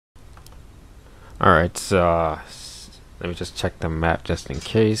Alright, so let me just check the map just in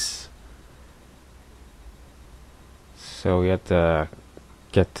case. So we have to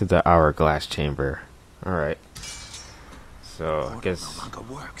get to the Hourglass chamber. Alright. So I guess I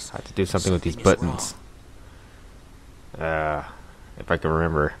have to do something with these buttons. If I can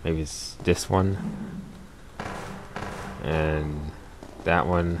remember, maybe it's this one. And that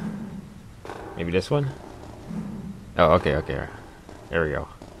one. Maybe this one? Oh, okay. There we go.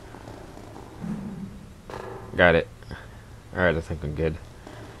 Got it. Alright, I think I'm good.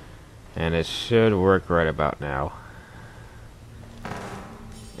 And it should work right about now.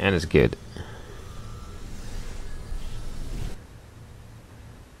 And it's good.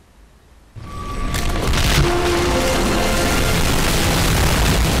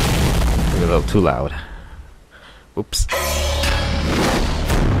 Maybe a little too loud. Oops.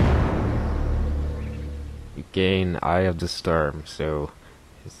 You gain Eye of the Storm, so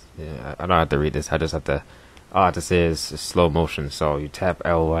yeah, I don't have to read this. I just have to. All I have to say is slow motion. So you tap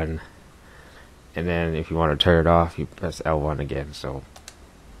L1, and then if you want to turn it off, you press L1 again. So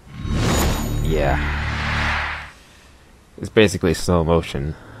yeah, it's basically slow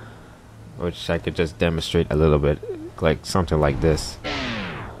motion, which I could just demonstrate a little bit, like something like this,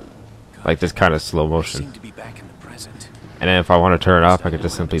 like this kind of slow motion. And then if I want to turn it off, I could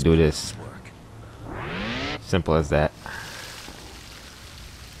just simply do this. Simple as that.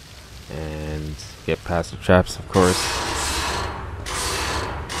 And get past the traps, of course.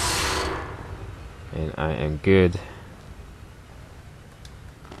 And I am good.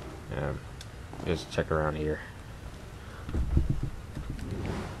 Just check around here.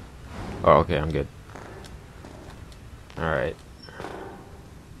 Oh, okay, I'm good. Alright.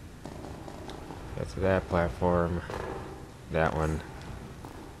 Get to that platform. That one.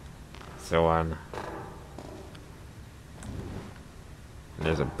 So on. And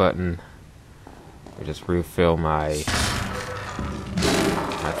there's a button. I just refill my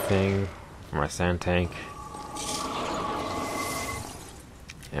thing for my sand tank.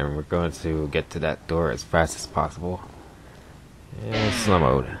 And we're going to get to that door as fast as possible. And slow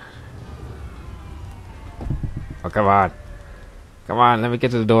mode. Oh, come on. Come on, let me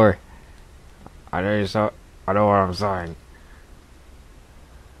get to the door. I know what I'm saying.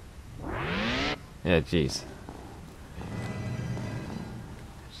 Yeah, jeez.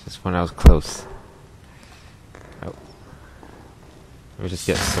 Just when I was close. Oh. Let me just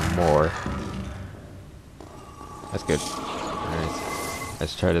get some more. That's good. Alright.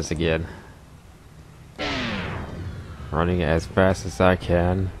 Let's try this again. Running as fast as I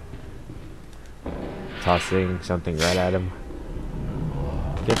can. Tossing something right at him.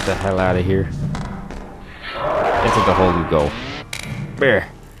 Get the hell out of here. Into the hole you go. Bear.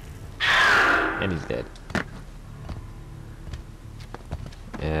 And he's dead.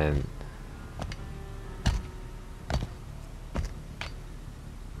 And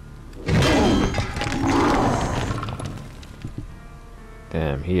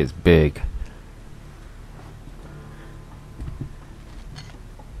damn, he is big.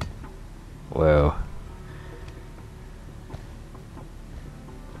 Whoa.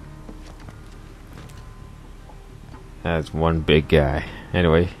 That's one big guy.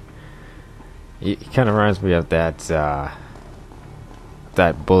 Anyway, he kind of reminds me of that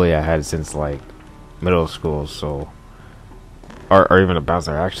bully I had since like middle school. So, or even a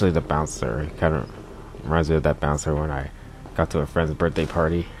bouncer. Actually, the bouncer. He kind of reminds me of that bouncer when I got to a friend's birthday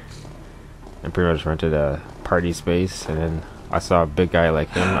party and pretty much rented a party space, and then I saw a big guy like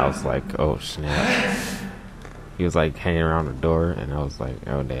him. I was like, oh snap. He was like hanging around the door, and I was like,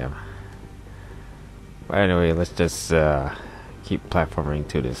 oh damn. But anyway, let's just keep platforming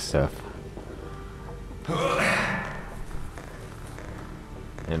to this stuff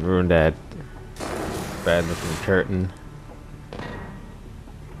and ruin that bad looking curtain.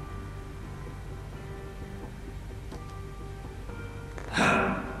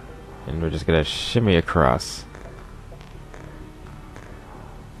 And we're just gonna shimmy across.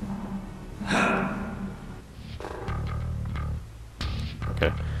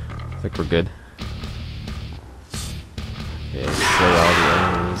 Okay, I think we're good. Okay, slay all the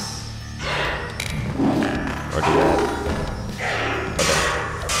enemies. Or do that. Okay.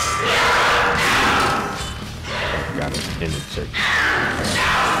 Got it. In the church.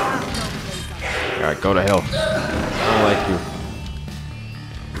 Alright, go to hell. I don't like you.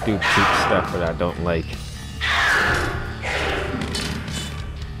 Do cheap stuff that I don't like.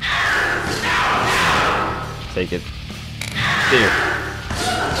 Take it. There.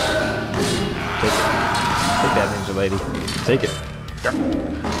 Take that, ninja lady. Take it.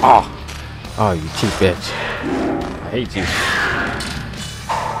 Oh, you cheap bitch. I hate you.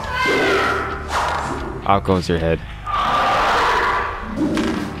 Out goes your head. Come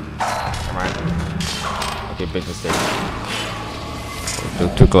on. Okay, big mistake.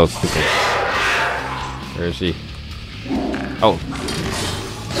 Too close, too close. Where is she? Oh.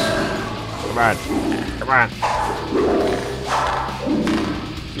 Come on. Come on.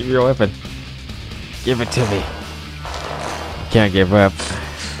 Give me your weapon. Give it to me. Can't give up.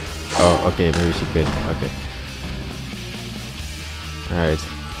 Oh, okay, maybe she could. Okay. Alright.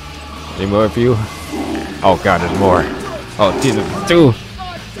 Any more of you? Oh god, there's more. Oh, Jesus, two!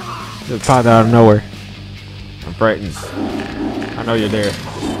 Just popped out of nowhere. I'm frightened. I know you're there.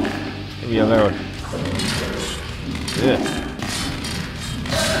 Leave me alone. Yeah.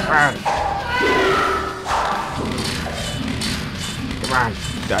 Come on. Come on.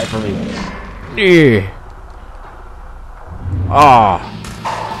 Die for me. Yeah. Oh.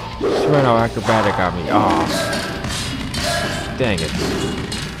 She went all acrobatic on me. Oh. Dang it.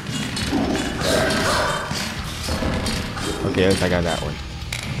 Okay, at least I got that one.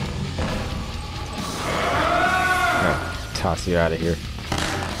 Oh, toss you out of here.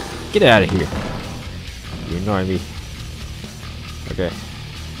 Get out of here. You're annoying me. Okay.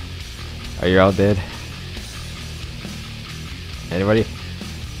 Are you all dead? Anybody?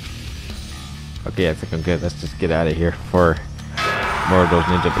 Okay, I think I'm good. Let's just get out of here before more of those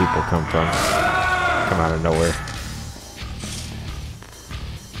ninja people come out of nowhere.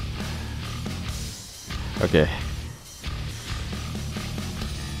 Okay.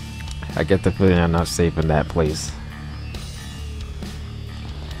 I get the feeling I'm not safe in that place.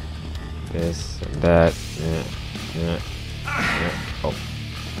 This and that. Yeah. Oh.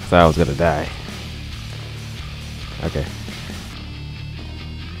 Thought I was gonna die. Okay.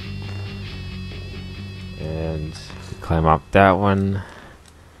 And climb up that one.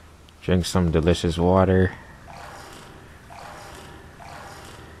 Drink some delicious water.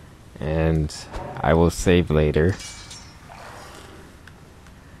 And I will save later.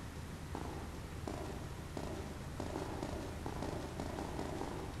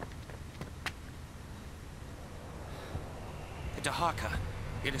 Dahaka,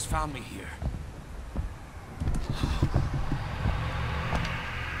 it has found me here.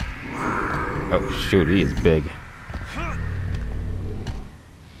 Oh shoot, he is big.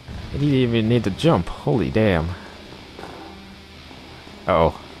 He didn't even need to jump. Holy damn. Uh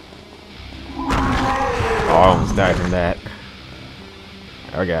oh. Oh, I almost died from that.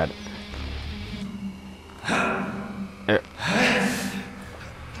 Oh god.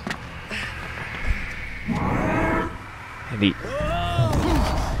 And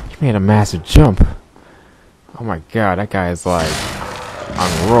he made a massive jump. Oh my god, that guy is like on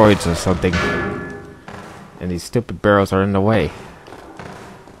roids or something. And these stupid barrels are in the way.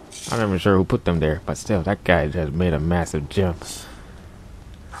 I'm not even sure who put them there, but still, that guy just made a massive jump.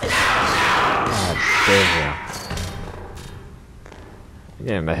 God damn.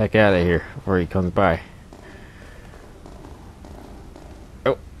 Getting the heck out of here before he comes by.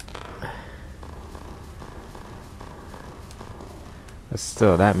 Oh. But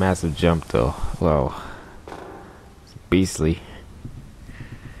still, that massive jump though. Whoa. It's beastly.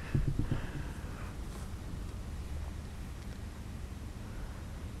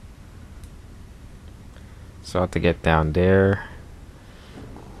 So I have to get down there.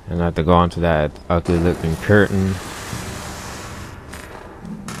 And I have to go onto that ugly looking curtain.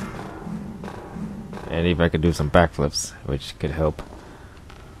 And even I could do some backflips, which could help.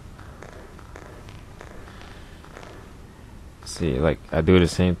 See, like I do the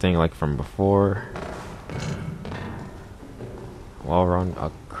same thing like from before. Wall run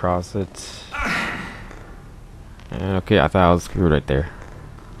across it. And okay, I thought I was screwed right there.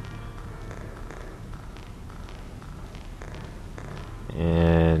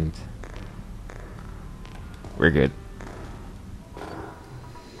 And we're good.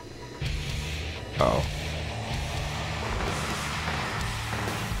 Uh-oh.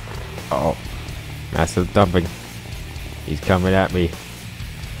 Uh-oh. Massive dumping. He's coming at me.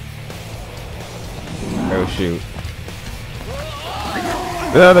 Oh shoot.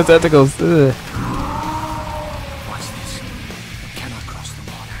 Oh, the tentacles. Ugh. What's this? Cannot cross the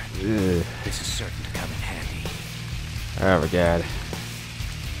water. Ugh. This is certain to come in handy. Oh my god.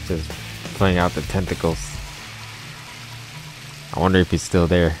 Just playing out the tentacles. I wonder if he's still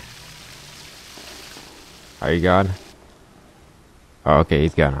there. Are you gone? Oh, okay,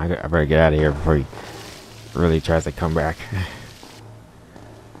 he's gone. I better get out of here before he really tries to come back.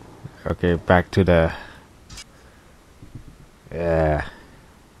 Okay, back to the... Yeah.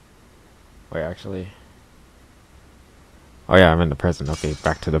 Wait, actually... Oh yeah, I'm in the present. Okay,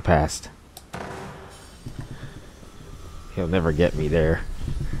 back to the past. He'll never get me there.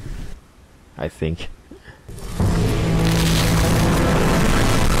 I think.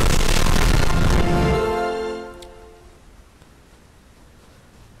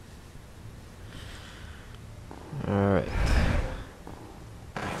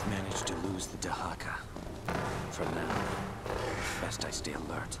 much to lose the Dahaka. For now, best I stay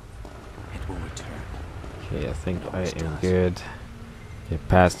alert. It will return. Okay, I think I am good. Get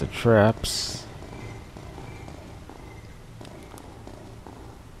past the traps.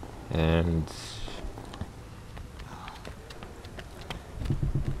 And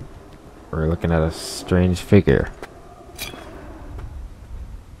we're looking at a strange figure.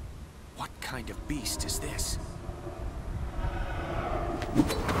 What kind of beast is this?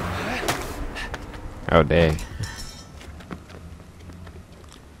 Oh dang.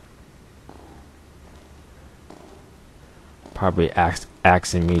 Probably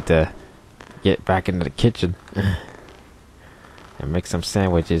asking me to get back into the kitchen and make some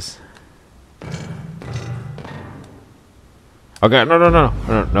sandwiches. Okay,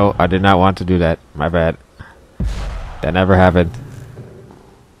 no, I did not want to do that. My bad. That never happened.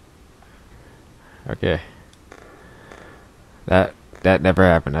 Okay. That never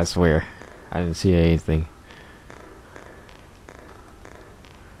happened, I swear. I didn't see anything.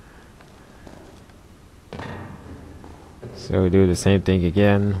 So we do the same thing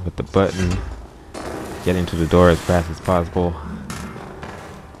again with the button. Getting to the door as fast as possible.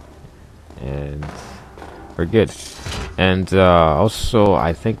 And we're good. And also,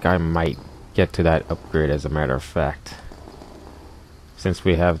 I think I might get to that upgrade as a matter of fact. Since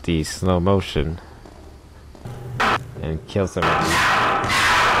we have the slow motion. And kill somebody.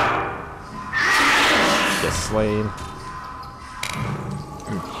 Get slain.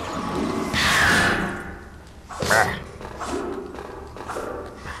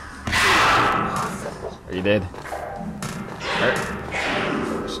 Are you dead?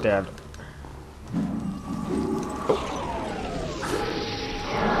 Stabbed. Oh.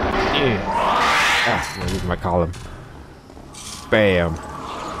 Yeah. Ah, I'm gonna use my column. Bam.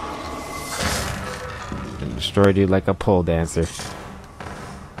 And destroyed you like a pole dancer.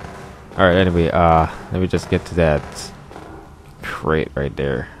 Alright, anyway, let me just get to that crate right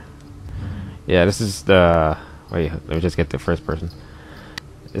there. Yeah, this is the... Wait, let me just get the first person.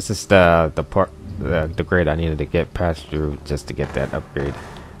 This is the grade I needed to get past through just to get that upgrade.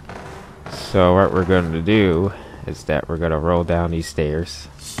 So what we're going to do is that we're going to roll down these stairs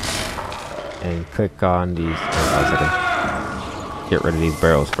and click on these. Get rid of these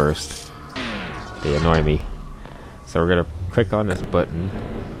barrels first. They annoy me. So we're going to click on this button,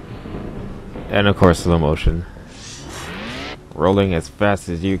 and of course slow motion. Rolling as fast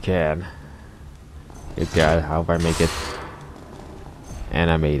as you can. Good God, I hope I make it. And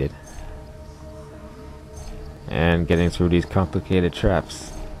I made it. And getting through these complicated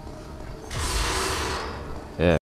traps.